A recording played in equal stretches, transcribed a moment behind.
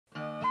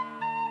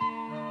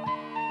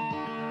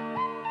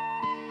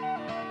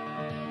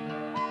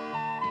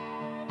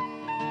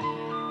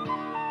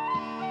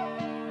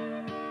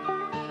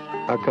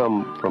I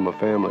come from a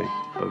family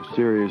of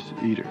serious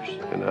eaters,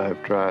 and I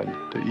have tried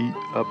to eat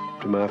up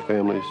to my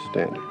family's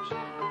standards.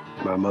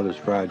 My mother's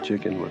fried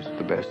chicken was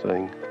the best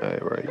thing I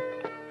ever ate.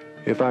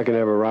 If I can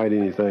ever write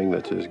anything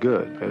that's as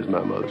good as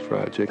my mother's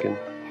fried chicken,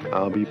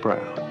 I'll be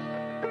proud.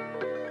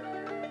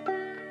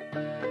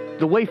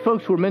 The Way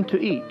Folks Were Meant to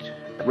Eat,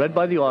 read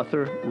by the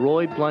author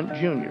Roy Blount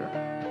Jr.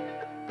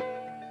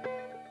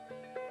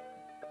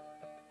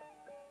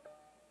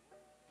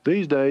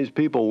 These days,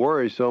 people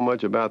worry so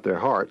much about their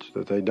hearts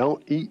that they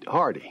don't eat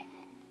hearty.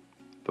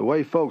 The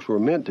way folks were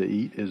meant to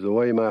eat is the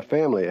way my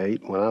family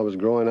ate when I was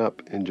growing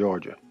up in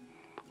Georgia.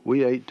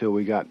 We ate till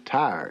we got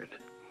tired.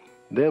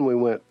 Then we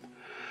went,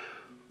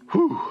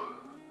 whew,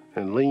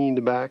 and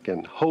leaned back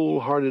and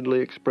wholeheartedly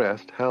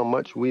expressed how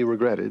much we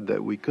regretted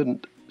that we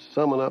couldn't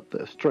summon up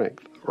the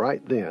strength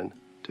right then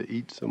to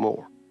eat some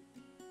more.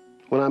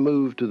 When I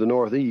moved to the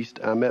Northeast,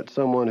 I met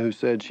someone who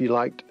said she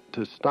liked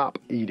to stop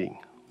eating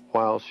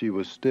while she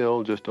was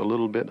still just a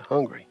little bit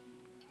hungry.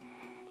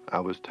 I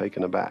was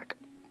taken aback.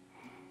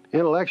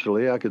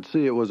 Intellectually, I could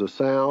see it was a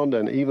sound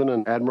and even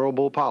an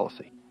admirable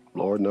policy.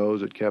 Lord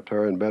knows it kept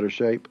her in better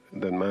shape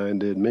than mine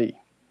did me.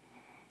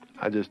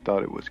 I just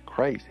thought it was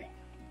crazy.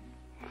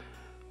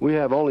 We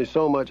have only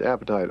so much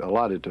appetite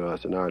allotted to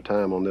us in our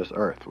time on this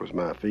earth, was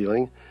my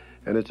feeling,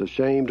 and it's a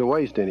shame to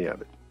waste any of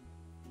it.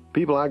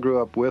 People I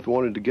grew up with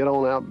wanted to get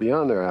on out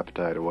beyond their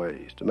appetite a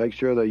ways, to make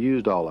sure they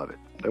used all of it.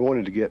 They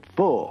wanted to get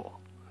full.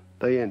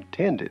 They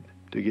intended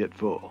to get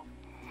full.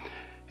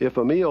 If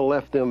a meal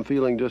left them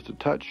feeling just a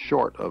touch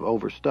short of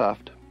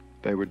overstuffed,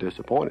 they were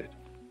disappointed.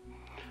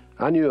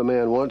 I knew a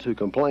man once who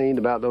complained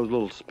about those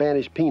little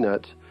Spanish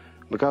peanuts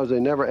because they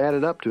never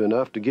added up to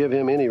enough to give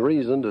him any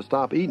reason to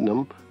stop eating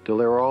them till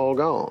they were all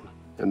gone,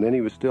 and then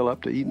he was still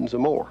up to eating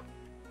some more.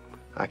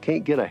 I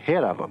can't get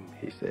ahead of them,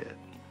 he said.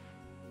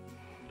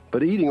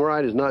 But eating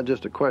right is not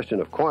just a question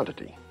of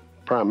quantity.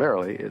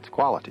 Primarily, it's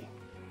quality.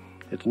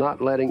 It's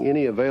not letting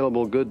any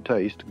available good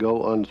taste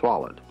go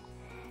unswallowed.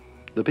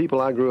 The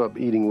people I grew up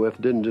eating with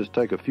didn't just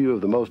take a few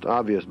of the most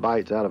obvious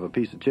bites out of a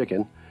piece of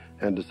chicken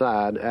and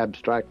decide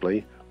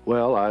abstractly,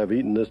 well, I've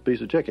eaten this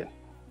piece of chicken.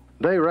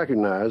 They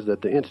recognized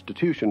that the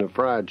institution of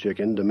fried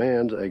chicken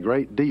demands a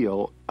great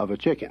deal of a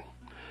chicken,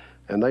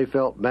 and they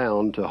felt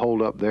bound to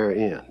hold up their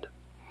end.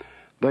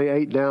 They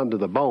ate down to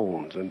the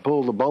bones and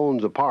pulled the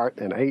bones apart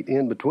and ate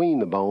in between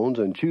the bones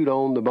and chewed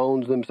on the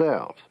bones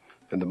themselves.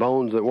 And the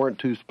bones that weren't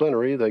too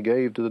splintery they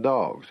gave to the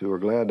dogs, who were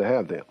glad to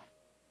have them.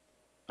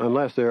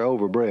 Unless they're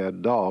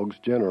overbred, dogs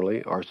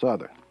generally are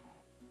Southern.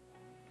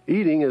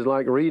 Eating is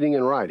like reading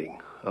and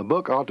writing. A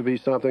book ought to be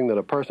something that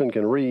a person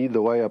can read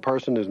the way a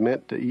person is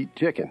meant to eat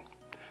chicken.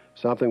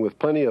 Something with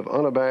plenty of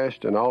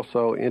unabashed and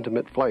also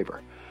intimate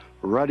flavor.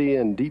 Ruddy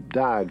and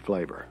deep-dyed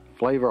flavor.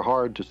 Flavor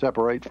hard to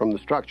separate from the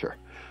structure.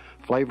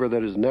 Flavor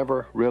that is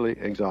never really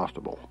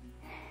exhaustible.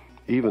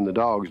 Even the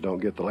dogs don't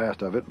get the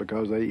last of it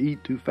because they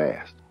eat too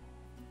fast.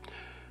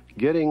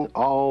 Getting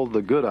all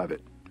the good of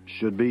it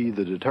should be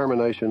the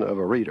determination of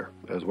a reader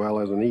as well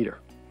as an eater.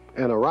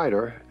 And a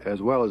writer, as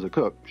well as a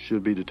cook,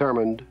 should be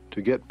determined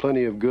to get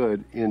plenty of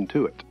good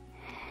into it.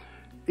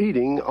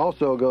 Eating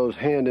also goes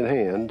hand in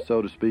hand,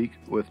 so to speak,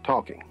 with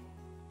talking.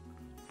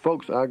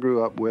 Folks I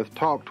grew up with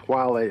talked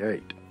while they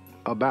ate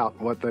about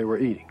what they were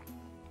eating.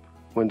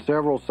 When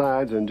several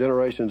sides and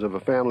generations of a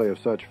family of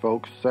such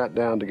folks sat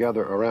down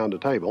together around a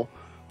table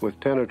with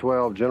 10 or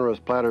 12 generous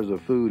platters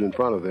of food in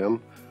front of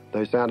them,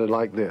 they sounded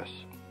like this.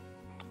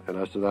 And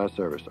us to thy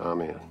service,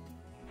 amen.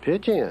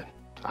 Pitch in.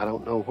 I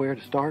don't know where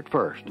to start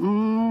first.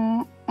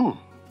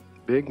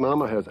 Big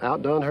Mama has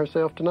outdone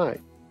herself tonight.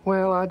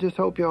 Well, I just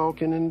hope y'all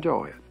can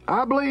enjoy it.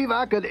 I believe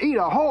I could eat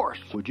a horse.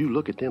 Would you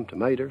look at them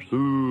tomatoes?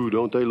 Ooh,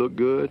 don't they look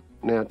good?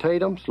 Now,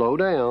 Tatum, slow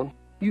down.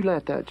 You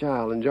let that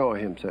child enjoy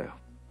himself.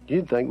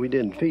 You'd think we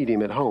didn't feed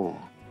him at home.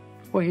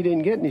 Well, he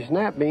didn't get any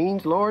snap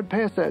beans. Lord,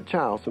 pass that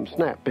child some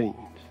snap beans.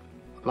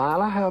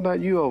 Lila, how about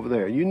you over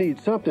there? You need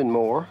something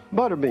more.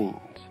 Butter beans.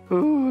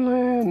 Ooh,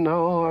 land,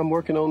 no, I'm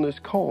working on this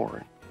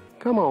corn.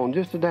 Come on,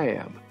 just a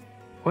dab.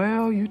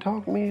 Well, you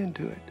talked me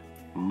into it.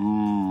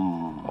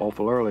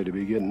 Awful early to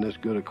be getting this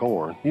good of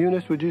corn.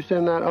 Eunice, would you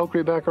send that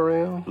okra back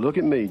around? Look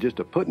at me,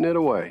 just a-putting it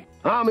away.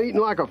 I'm eating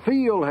like a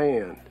field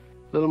hand.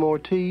 Little more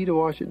tea to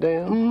wash it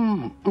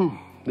down?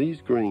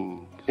 These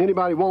greens.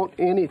 Anybody want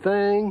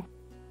anything?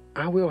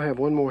 I will have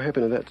one more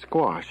helping of that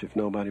squash, if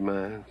nobody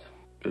minds.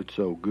 It's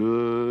so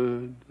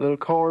good. Little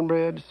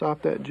cornbread to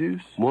sop that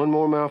juice. One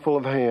more mouthful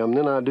of ham,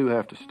 then I do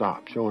have to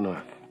stop, sure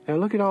enough. Now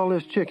look at all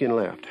this chicken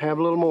left. Have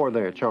a little more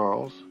there,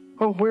 Charles.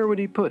 Oh, where would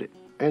he put it?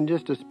 And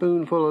just a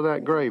spoonful of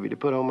that gravy to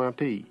put on my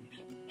peas.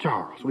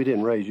 Charles, we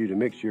didn't raise you to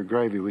mix your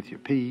gravy with your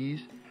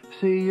peas.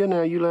 See,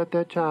 now you let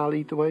that child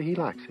eat the way he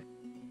likes it.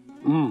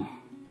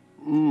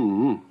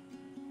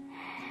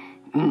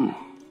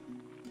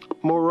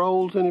 More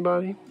rolls,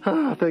 anybody?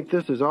 I think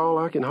this is all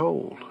I can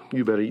hold.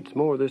 You better eat some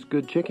more of this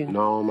good chicken.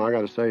 No, I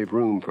gotta save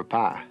room for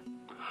pie.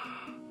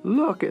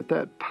 Look at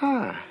that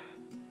pie.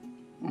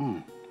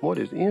 What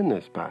is in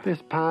this pie?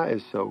 This pie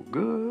is so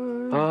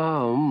good.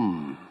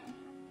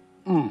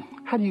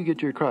 How do you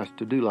get your crust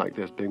to do like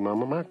this, Big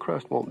Mama? My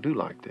crust won't do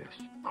like this.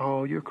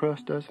 Oh, your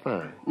crust does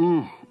fine.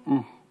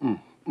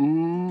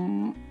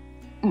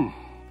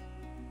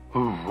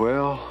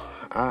 Well,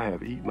 I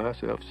have eaten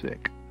myself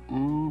sick.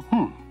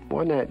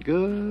 Wasn't that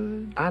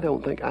good? I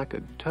don't think I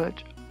could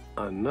touch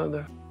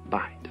another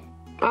bite.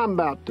 I'm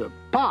about to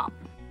pop.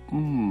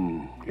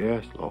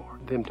 Yes,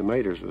 Lord. Them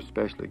tomatoes was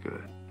especially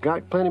good.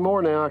 Got plenty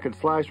more now I could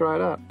slice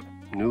right up.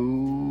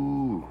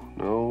 No,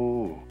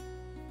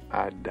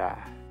 I'd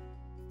die.